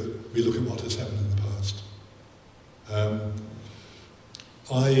we look at what has happened in the past.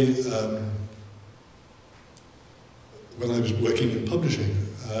 When I was working in publishing,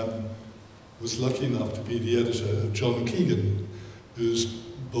 was lucky enough to be the editor of John Keegan, whose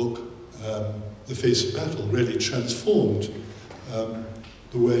book, The Face of Battle, really transformed the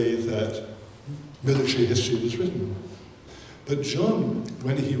way that military history was written. But John,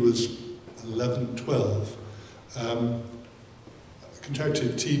 when he was 11, 12,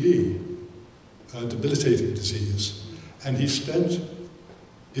 contracted TB, a debilitating disease, and he spent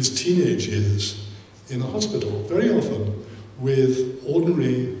his teenage years in a hospital, very often with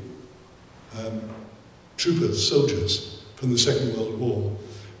ordinary troopers, soldiers from the Second World War,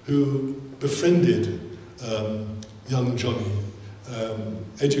 who befriended young Johnny,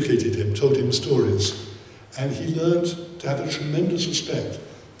 educated him, told him stories, and he learned to have a tremendous respect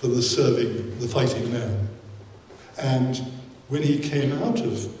for the fighting man. And when he came out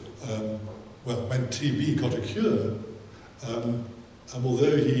of, when TB got a cure, and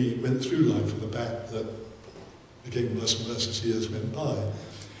although he went through life with a back that became worse and worse as years went by,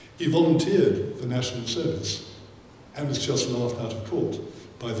 he volunteered for national service and was just laughed out of court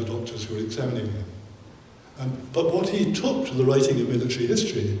by the doctors who were examining him. But what he took to the writing of military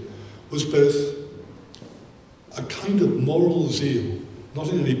history was both a kind of moral zeal, not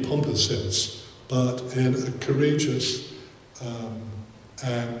in any pompous sense, but in a courageous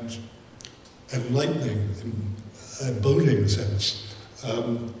and enlightening and emboldening sense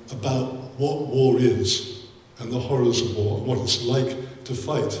about what war is and the horrors of war, and what it's like to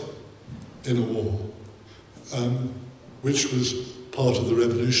fight in a war, which was part of the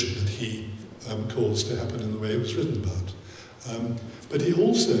revolution that he caused to happen in the way it was written about. But he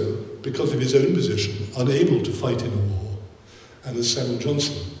also, because of his own position, unable to fight in a war, and as Samuel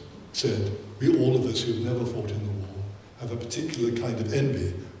Johnson said, we all of us who've never fought in the war have a particular kind of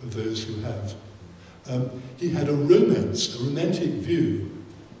envy of those who have. He had a romantic view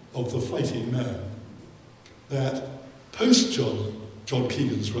of the fighting man that post-John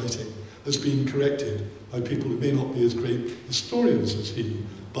Keegan's writing has been corrected by people who may not be as great historians as he,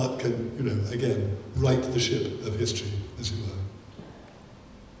 but can, again, right the ship of history, as it were.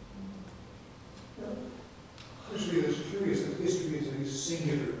 History is curious that history is a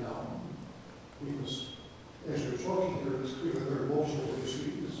singular noun, because as you're talking here, it's clear that there are multiple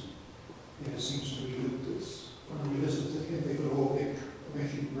histories, and it seems to me that it's, when we listen to him, they could all get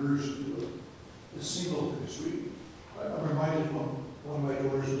eventually merged into a single history. I'm reminded one of my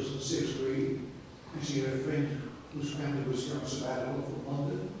daughters was in 6th grade, and she had a friend whose family was from sabbatical from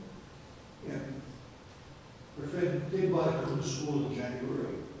London, and her friend did want to come to school in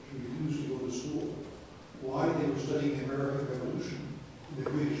January. She refused to go to school. Why? They were studying the American Revolution. The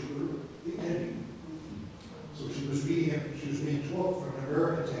British were the enemy. So she was being taught from an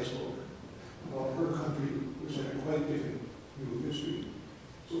American textbook about her country, which had a quite different view of history.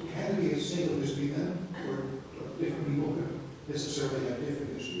 So can it be a single history then, or different people can necessarily have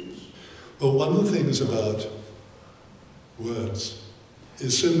different histories? Well, one of the things about words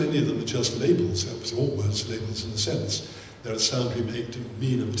is so many of them are just labels. All words are labels in a sense. They're a sound we make to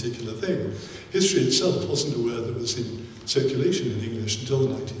mean a particular thing. History itself wasn't a word that was in circulation in English until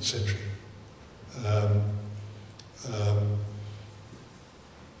the 19th century.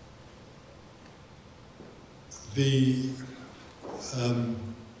 The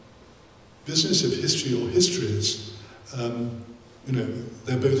business of history or histories,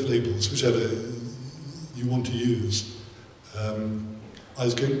 they're both labels, whichever you want to use.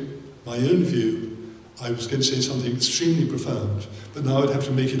 My own view, I was going to say something extremely profound, but now I'd have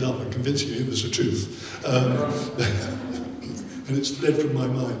to make it up and convince you it was the truth. And it's fled from my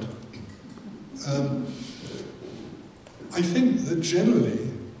mind. I think that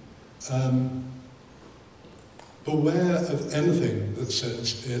generally, beware of anything that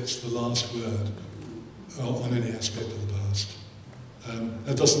says it's the last word on any aspect of the past.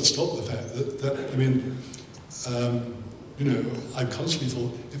 That doesn't stop the fact that I constantly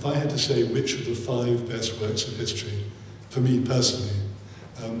thought, if I had to say which are the 5 best works of history, for me personally,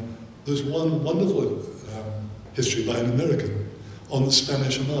 there's one wonderful history by an American on the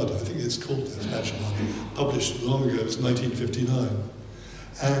Spanish Armada. I think it's called the Spanish Armada, published long ago, it was 1959.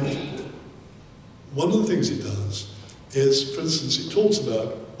 And one of the things it does is, for instance, it talks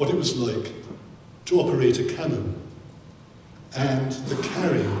about what it was like to operate a cannon, and the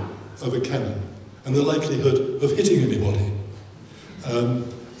carry of a cannon, and the likelihood of hitting anybody,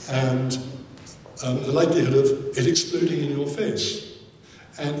 and the likelihood of it exploding in your face.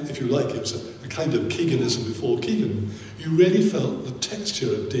 And if you like, it was a kind of Keeganism before Keegan. You really felt the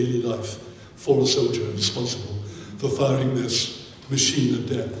texture of daily life for a soldier responsible for firing this machine of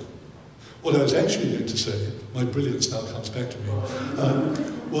death. What I was actually going to say, my brilliance now comes back to me,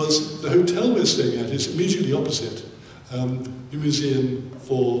 was the hotel we're staying at is immediately opposite the Museum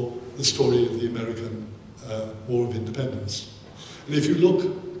for the Story of the American War of Independence. And if you look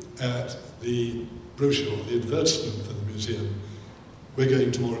at the brochure, the advertisement for the museum, we're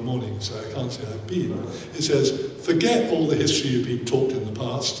going tomorrow morning, so I can't say I've been. It says, forget all the history you've been taught in the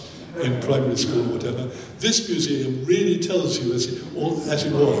past, in primary school or whatever. This museum really tells you as it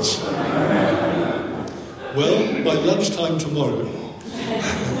was. Well, by lunchtime tomorrow.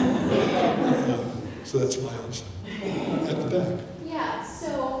 So that's my answer. At the back. Yeah,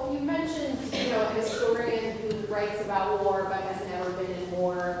 so you mentioned, a historian who writes about war but has never been in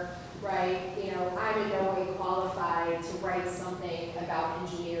war, right? I'm in no way qualified to write something about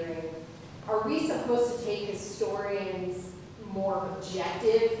engineering. Are we supposed to take historians more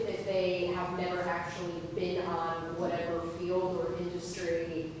objective if they have never actually been on whatever field or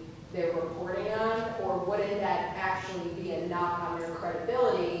industry they're reporting on? Or wouldn't that actually be a knock on their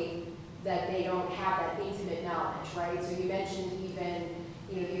credibility that they don't have that intimate knowledge, right? So you mentioned even,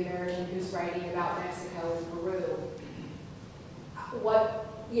 the American who's writing about Mexico and Peru. What,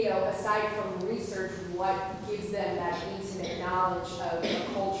 aside from research, what gives them that intimate knowledge of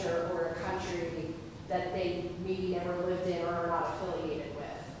a culture or a country that they maybe never lived in or are not affiliated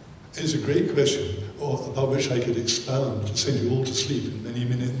with? It's a great question, about which I could expound and send you all to sleep in many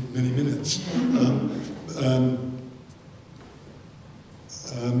minutes.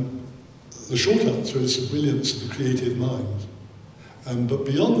 The short answer is the brilliance of the creative mind. But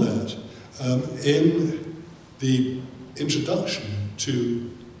beyond that, in the introduction to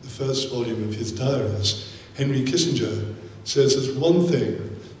the first volume of his diaries, Henry Kissinger says there's one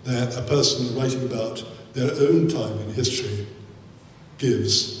thing that a person writing about their own time in history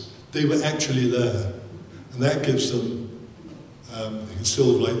gives. They were actually there. And that gives them, they can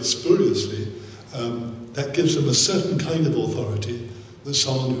still write spuriously, that gives them a certain kind of authority that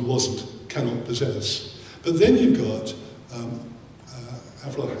someone who wasn't cannot possess. But then you've got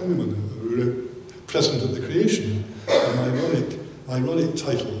Avril Hanuman, who wrote Present at the Creation, an ironic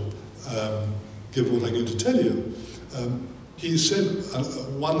title, given what I'm going to tell you. He said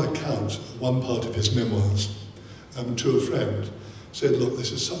one account, one part of his memoirs, to a friend, said, look,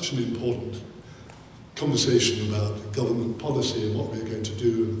 this is such an important conversation about government policy and what we're going to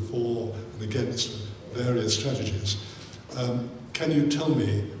do for and against various strategies. Can you tell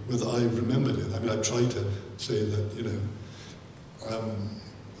me whether I've remembered it? I mean, I tried to say that,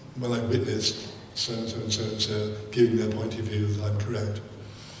 when I witnessed so-and-so and so-and-so giving their point of view that I'm correct.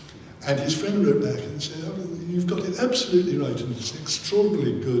 And his friend wrote back and said, oh, you've got it absolutely right, and it's an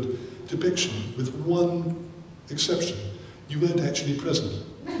extraordinarily good depiction, with one exception. You weren't actually present.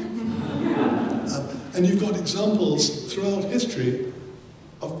 And you've got examples throughout history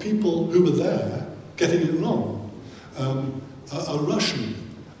of people who were there getting it wrong. A Russian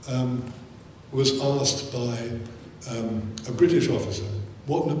was asked by a British officer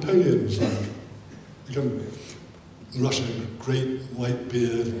what Napoleon was like. Russia had a great white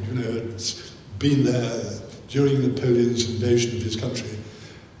beard, and had been there during Napoleon's invasion of his country.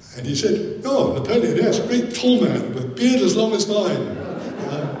 And he said, oh, Napoleon, yes, a great tall man with beard as long as mine.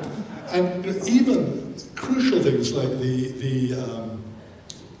 And even crucial things like the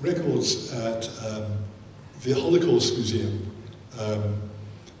records at the Holocaust Museum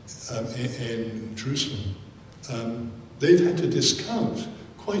in Jerusalem, they've had to discount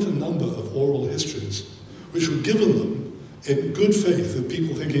quite a number of oral histories, which were given them in good faith of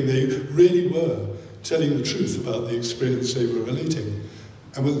people thinking they really were telling the truth about the experience they were relating,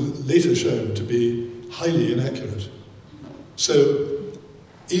 and were later shown to be highly inaccurate. So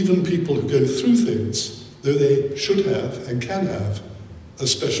even people who go through things, though they should have and can have a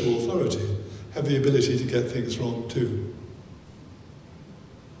special authority, have the ability to get things wrong too.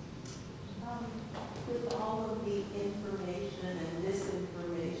 With all of the information and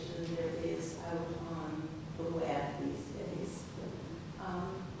disinformation there is out on the web these days,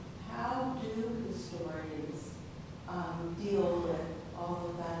 how do historians deal with all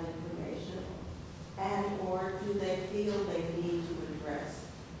of that information, and or do they feel they need to address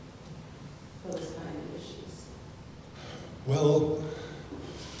those kind of issues? Well,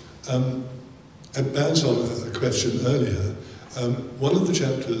 it bears on a question earlier. One of the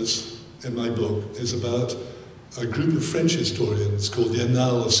chapters in my book is about a group of French historians called the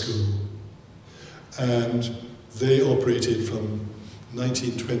Annales School, and they operated from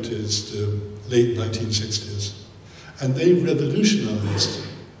 1920s to late 1960s, and they revolutionized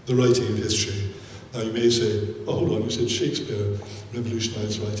the writing of history. Now you may say, oh, hold on, you said Shakespeare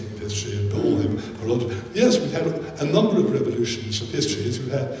revolutionized writing of history and before him a lot of... Yes, we've had a number of revolutions of history, as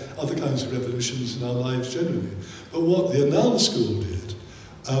we've had other kinds of revolutions in our lives generally. But what the Annales School did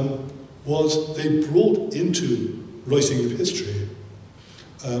was they brought into writing of history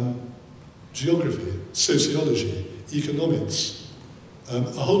geography, sociology, economics, a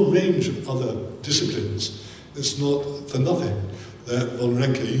whole range of other disciplines. It's not for nothing that von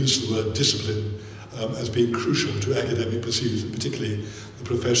Ranke used the word discipline as being crucial to academic pursuits, and particularly the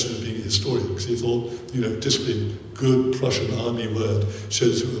profession of being a historian, because he thought, you know, discipline, good Prussian army word,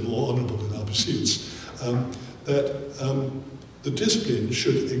 shows that we're more honourable in our pursuits. The discipline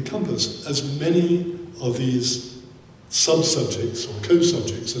should encompass as many of these sub-subjects or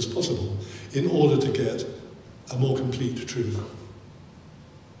co-subjects as possible in order to get a more complete truth.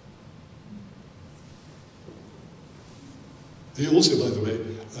 He also, by the way,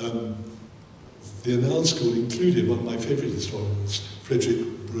 the Annales School included one of my favourite historians, Frederick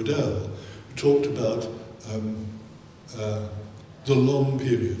Brodel, who talked about the long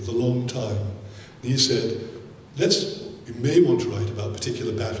period, the long time. And he said, you may want to write about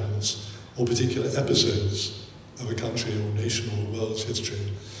particular battles or particular episodes of a country or nation or world's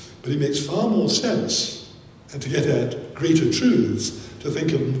history, but it makes far more sense, and to get at greater truths, to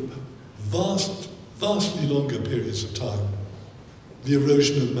think of vastly longer periods of time. The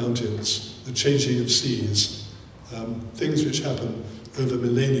erosion of mountains, the changing of seas, things which happen over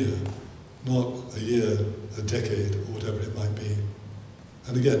millennia, not a year, a decade, or whatever it might be.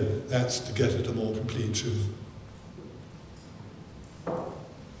 And again, that's to get at a more complete truth.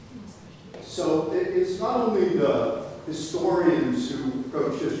 So it's not only the historians who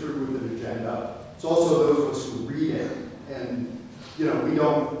approach history with an agenda, it's also those of us who read it. And, you know, we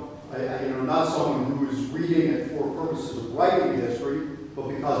don't, not someone who is reading it for purposes of writing history, but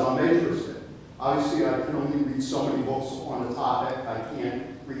because I'm interested. Obviously, I can only read so many books on a topic. I can't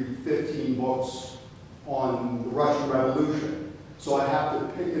read 15 books on the Russian Revolution. So I have to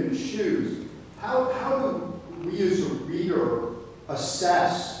pick and choose. How do we as a reader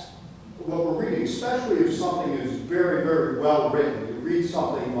assess what we're reading, especially if something is very, very well written? You read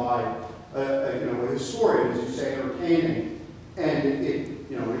something by a historian, as you say, entertaining, and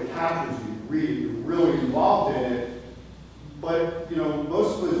it captures you. You read it, you're really involved in it. But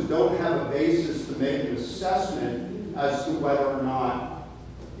most of us don't have a basis to make an assessment as to whether or not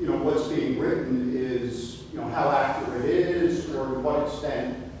what's being written is how accurate it is, or to what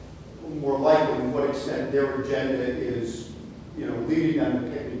extent, more likely, to what extent their agenda is leading them to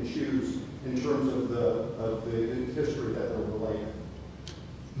pick and choose in terms of the history that they're relating.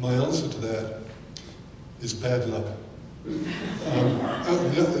 My answer to that is bad luck.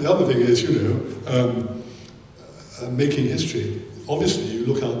 The other thing is, making history. Obviously, you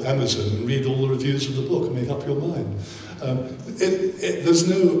look up Amazon and read all the reviews of the book and make up your mind. There's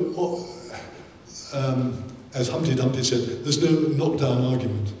no, as Humpty Dumpty said, there's no knockdown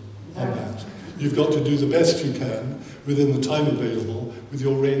argument on that. You've got to do the best you can within the time available with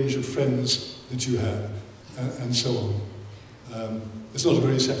your range of friends that you have, and so on. It's not a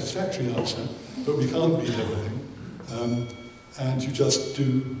very satisfactory answer, but we can't read everything, and you just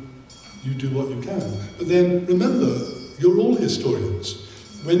do what you can. But then remember, you're all historians.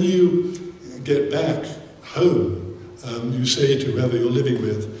 When you get back home, you say to whoever you're living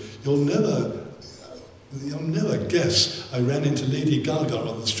with, you'll never guess I ran into Lady Gaga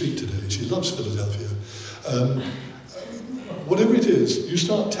on the street today. She loves Philadelphia. Whatever it is, you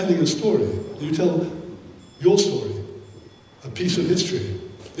start telling a story. You tell your story, a piece of history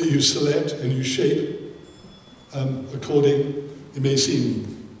that you select and you shape according, it may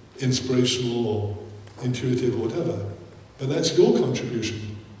seem inspirational or intuitive or whatever, but that's your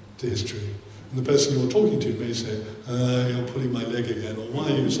contribution to history. And the person you're talking to may say, you're pulling my leg again, or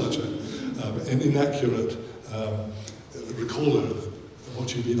why are you such an inaccurate recaller of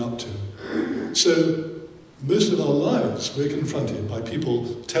what you've been up to? So most of our lives we're confronted by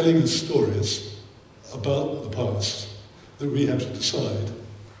people telling us stories about the past that we have to decide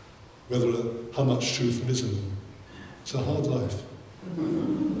how much truth there is in them. It's a hard life.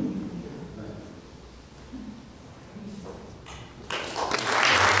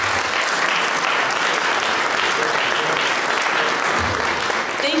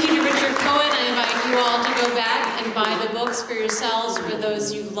 Thank you to Richard Cohen. I invite you all to go back and buy the books for yourselves, for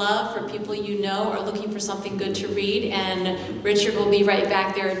those you love, for people you know are looking for something good to read. And Richard will be right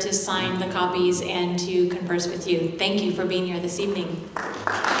back there to sign the copies and to converse with you. Thank you for being here this evening.